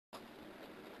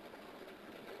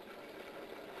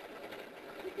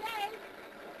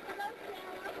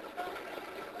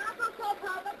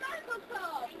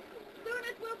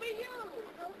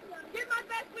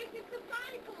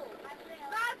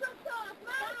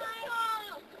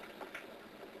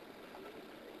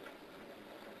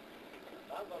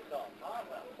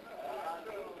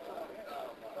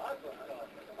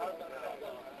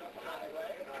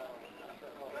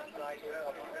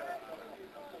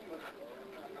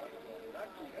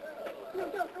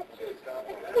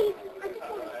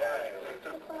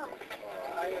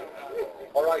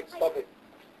All right, stop it.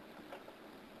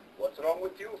 What's wrong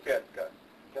with you, Fyedka?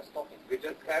 Just stopping. We're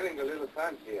just having a little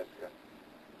fun, Fyedka.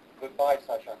 Goodbye,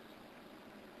 Sasha.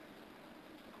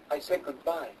 I said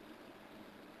goodbye.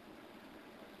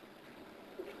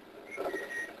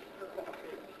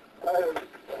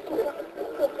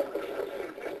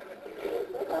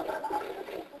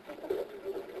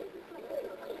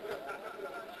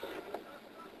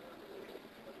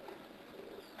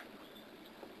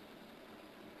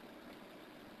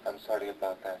 I'm sorry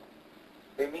about that.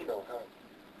 They mean no harm.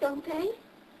 Don't they?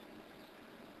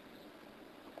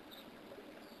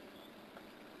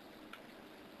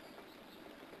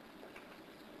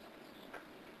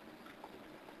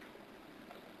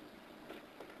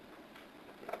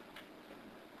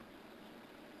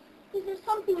 Is there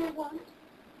something you want?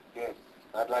 Yes,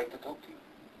 I'd like to talk to you.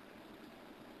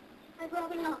 I'd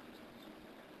rather not.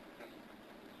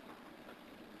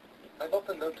 I've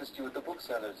often noticed you at the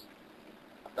booksellers.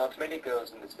 Not many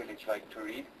girls in this village like to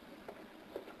read.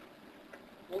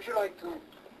 Would you like to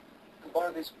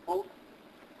borrow this book?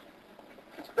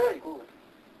 It's very good.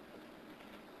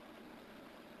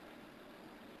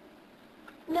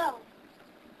 No.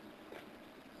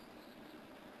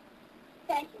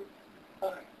 Thank you.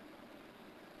 Why?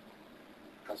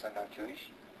 Because I'm not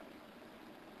Jewish?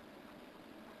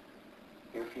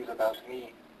 You feel about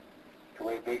me the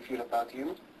way they feel about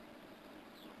you?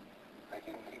 I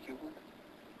didn't think you would.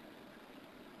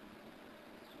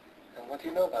 And what do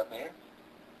you know about me, eh?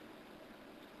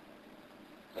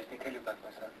 Let me tell you about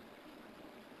myself.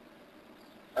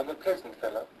 I'm a pleasant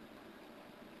fellow.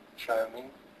 Charming,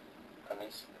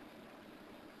 honest,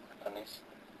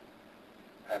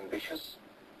 ambitious,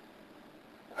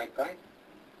 quite bright,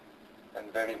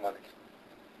 and very modest.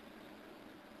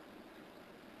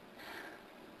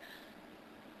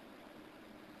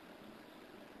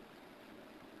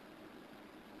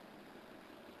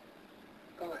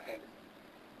 Go ahead.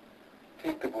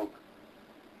 Take the book.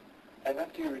 And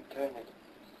after you return it,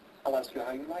 I'll ask you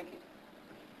how you like it.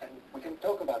 And we can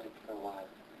talk about it for a while.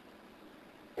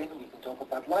 Then we can talk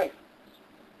about life,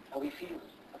 how we feel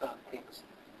about things.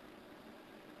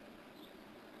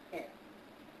 Here.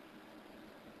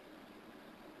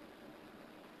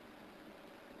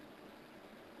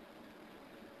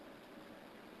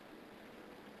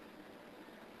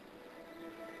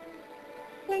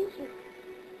 Thank you.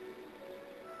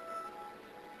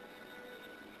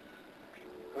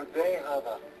 Good day,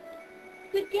 Chava.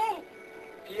 Good day.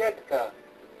 Fyedka.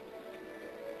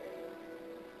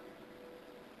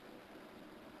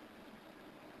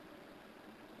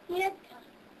 Fyedka.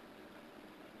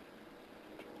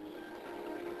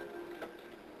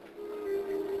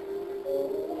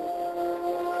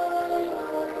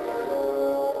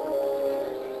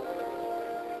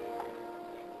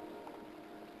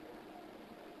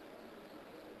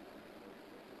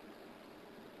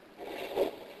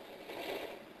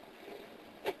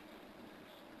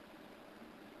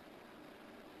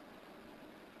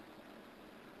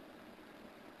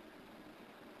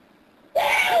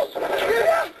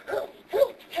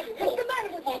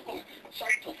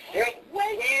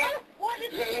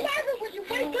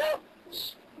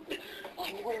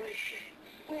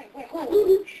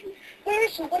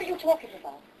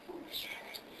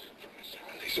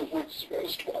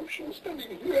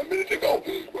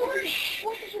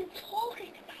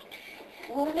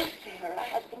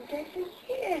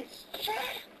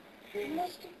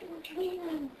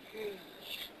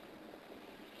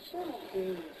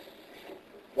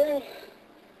 Well,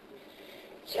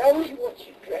 tell me what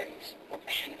you dreamt,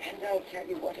 and I'll tell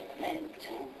you what it meant. It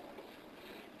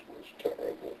was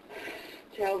terrible.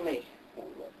 Tell me.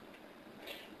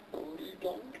 Only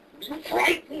don't be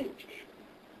Frightened!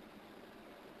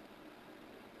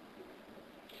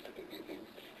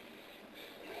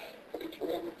 I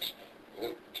dreamt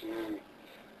that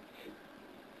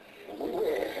we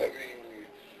were having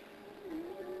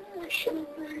a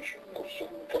celebration of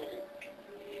some kind.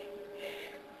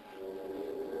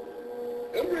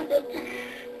 Everybody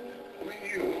we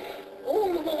knew,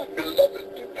 all of our beloved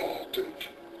departed,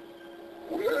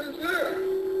 were there.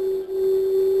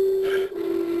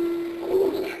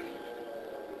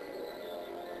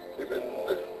 Even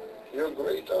your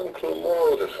great uncle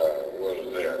Mordechai was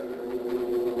there,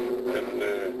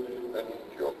 and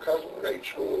your cousin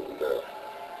Rachel was there.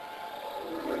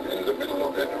 And in the middle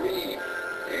of that reef,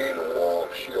 in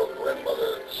walks your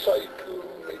grandmother Tzeitel,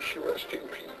 she rest in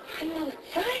peace. Hello,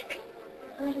 Tzeitel.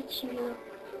 How did she look?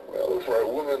 Well, for a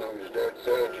woman who's dead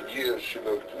 30 years, she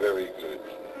looked very good.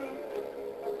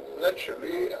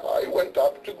 Naturally, I went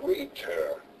up to greet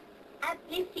her. A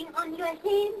blessing on your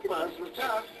head. Mazel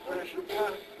tov, mazel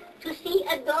tov, To see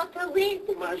a daughter with.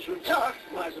 mazel tov,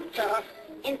 mazel tov.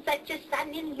 And such a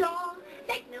son-in-law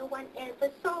like no one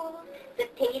ever saw. The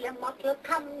tailor Motel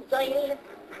comes oil.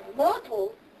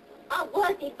 Mortal? A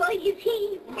worthy boy is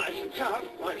he. Mazel tov,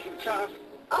 mazel tov,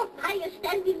 Of pious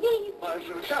standing name.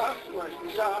 mazel tov,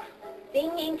 mazel tov.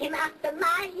 Singing him after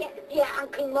my dear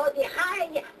Uncle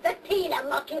Mordecai. The tailor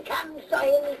Motel comes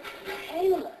oil.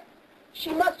 Tailor?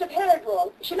 She must have heard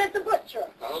wrong. She meant the butcher.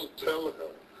 I'll tell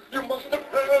her. You must have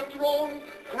heard wrong,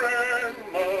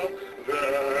 Grandma.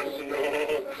 There's no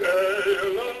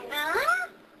tailor. Huh?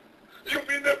 You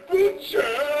mean the butcher,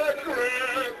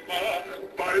 Grandma,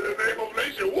 by the name of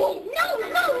Lazar Wolf. No.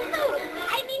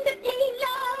 I mean the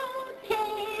tailor,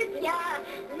 Tevye,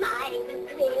 my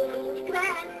strange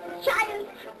grandchild,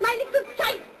 my little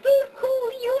Tzeitel, who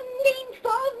you named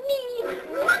for me.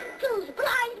 Motel's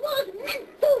bride was meant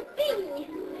to be.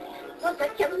 For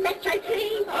such a match I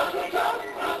pray.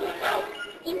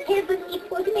 In heaven it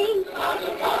was made.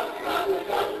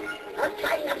 A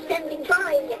sign of standing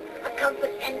by, a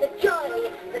comfort and a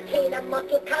joy. The tailor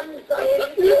Motel comes on.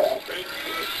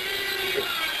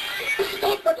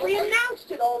 But we announced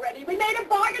it already. We made a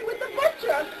bargain with the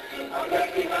butcher.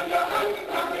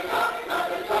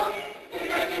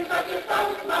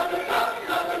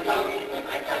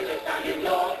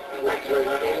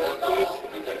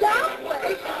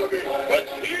 But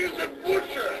he's a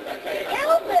butcher.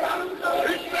 Help him.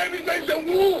 His name is Lazar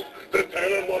Wolf. The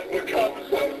tailor will come.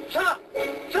 Chop.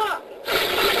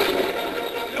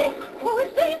 Look, Who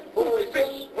is this? who is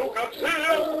this? Who comes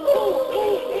here?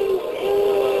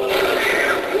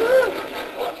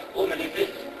 What woman is this?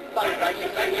 By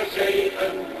righteous and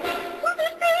shaven. What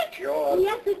is this? Sure.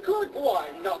 Yes, it could. Why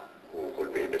not? Who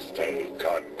could be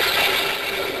mistaken?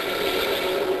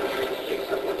 It's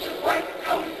the butcher's wife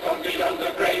come from beyond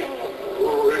the grave.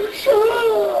 Who is she?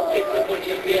 It's the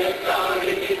butcher's dear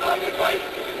darling, his honest wife.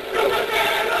 From the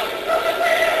tailor, from the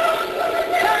tailor, from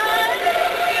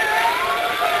the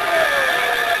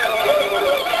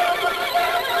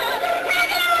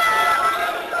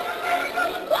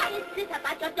What is this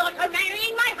about your daughter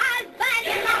marrying my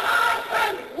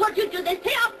husband? Would you do this to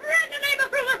your friend and neighbor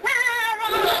from a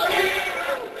pharaoh?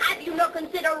 Have you no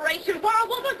consideration for a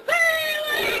woman's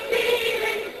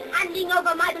feelings? Handing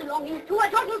over my belongings to a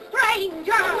total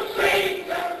stranger.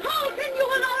 How can you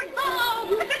allow it so?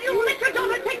 Can you let your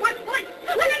daughter take my place?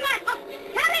 Live in my house,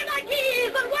 carry my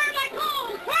keys, and wear my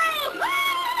clothes?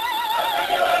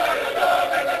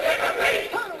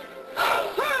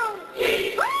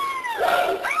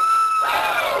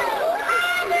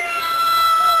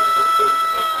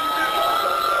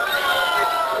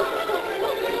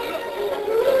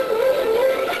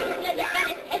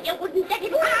 You wouldn't let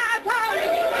it happen. Tell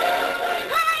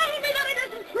me that it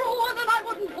isn't true, and then I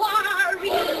wouldn't worry.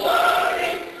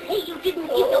 Hey, you didn't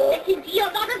give no blessing to your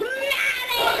daughter's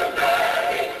marriage.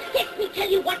 Let me tell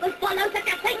you what will follow such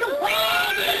a fatal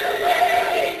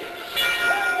wedding.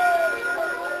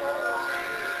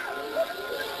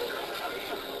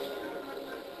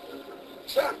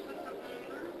 Son,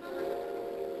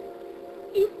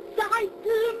 If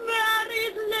Tzeitel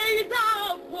married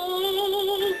Lazar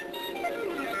Wolf,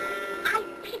 I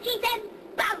pity them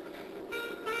both.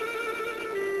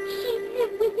 She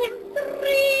lived with him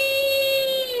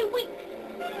 3 weeks,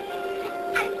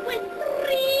 and when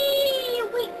 3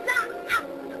 weeks are out,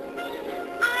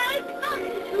 I'll come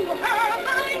to her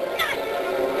by night.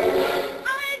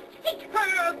 I'll take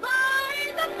her by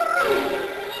the throat.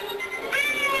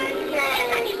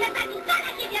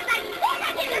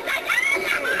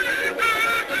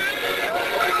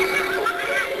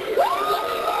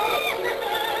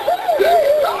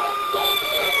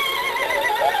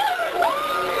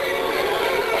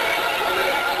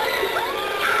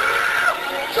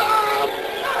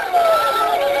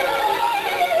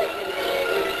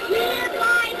 Here's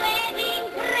my wedding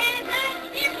present.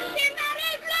 It's the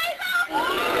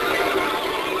marriage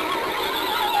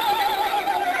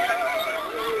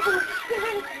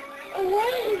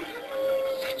Away.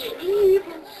 Such an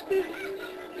evil spirit.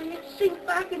 May it sink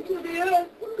back into the earth.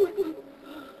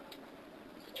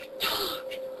 Such a dark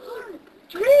and horrible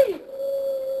dream.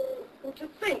 And to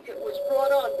think it was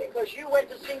brought on because you went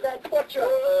to see that butcher.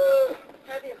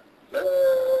 Tevye.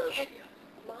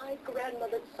 My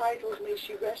grandmother Tzeitel, may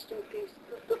she rest in peace,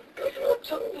 took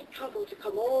the trouble to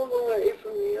come all the way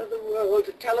from the other world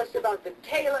to tell us about the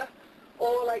tailor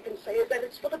All I can say is that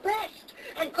it's for the best,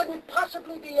 and couldn't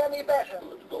possibly be any better.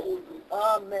 Golde.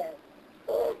 Amen.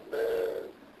 Amen.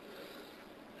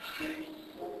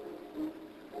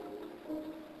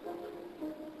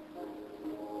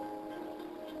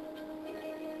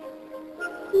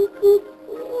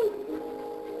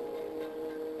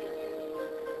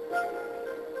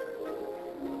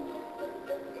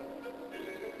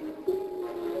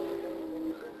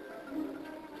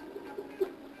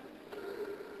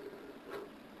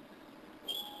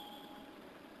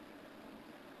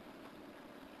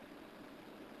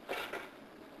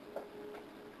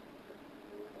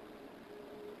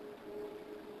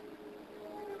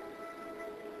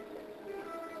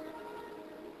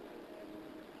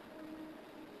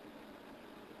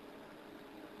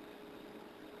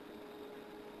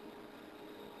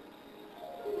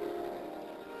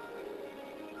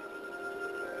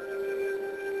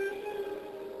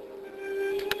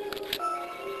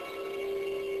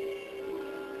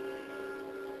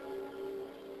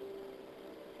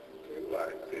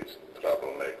 Like these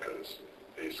troublemakers,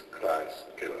 these Christ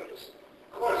killers.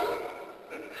 Of course.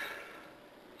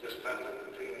 Just handle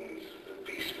things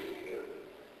peacefully here.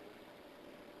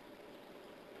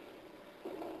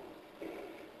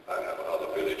 I have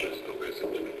other villages to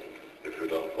visit. If you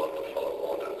don't want to follow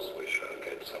orders, we shall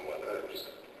get someone else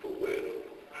who will.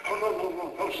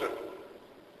 Oh, no, sir.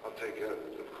 I'll take care of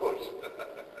it, of course.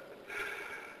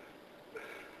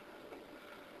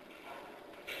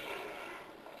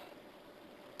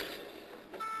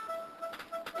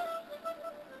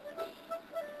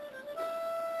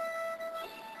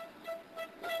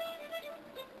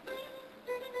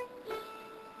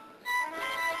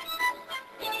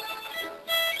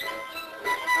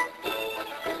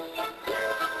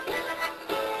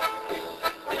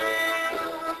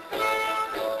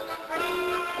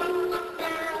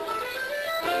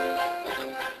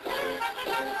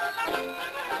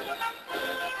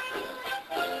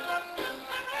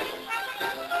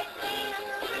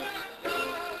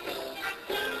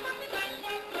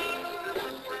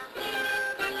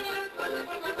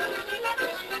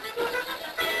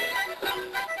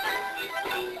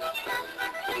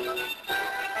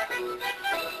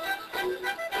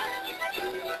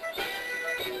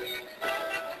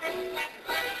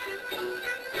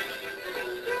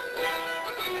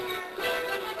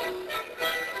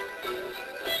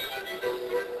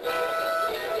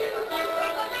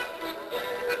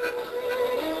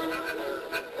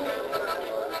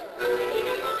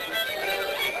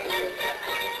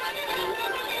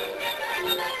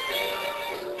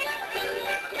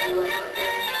 Thank you.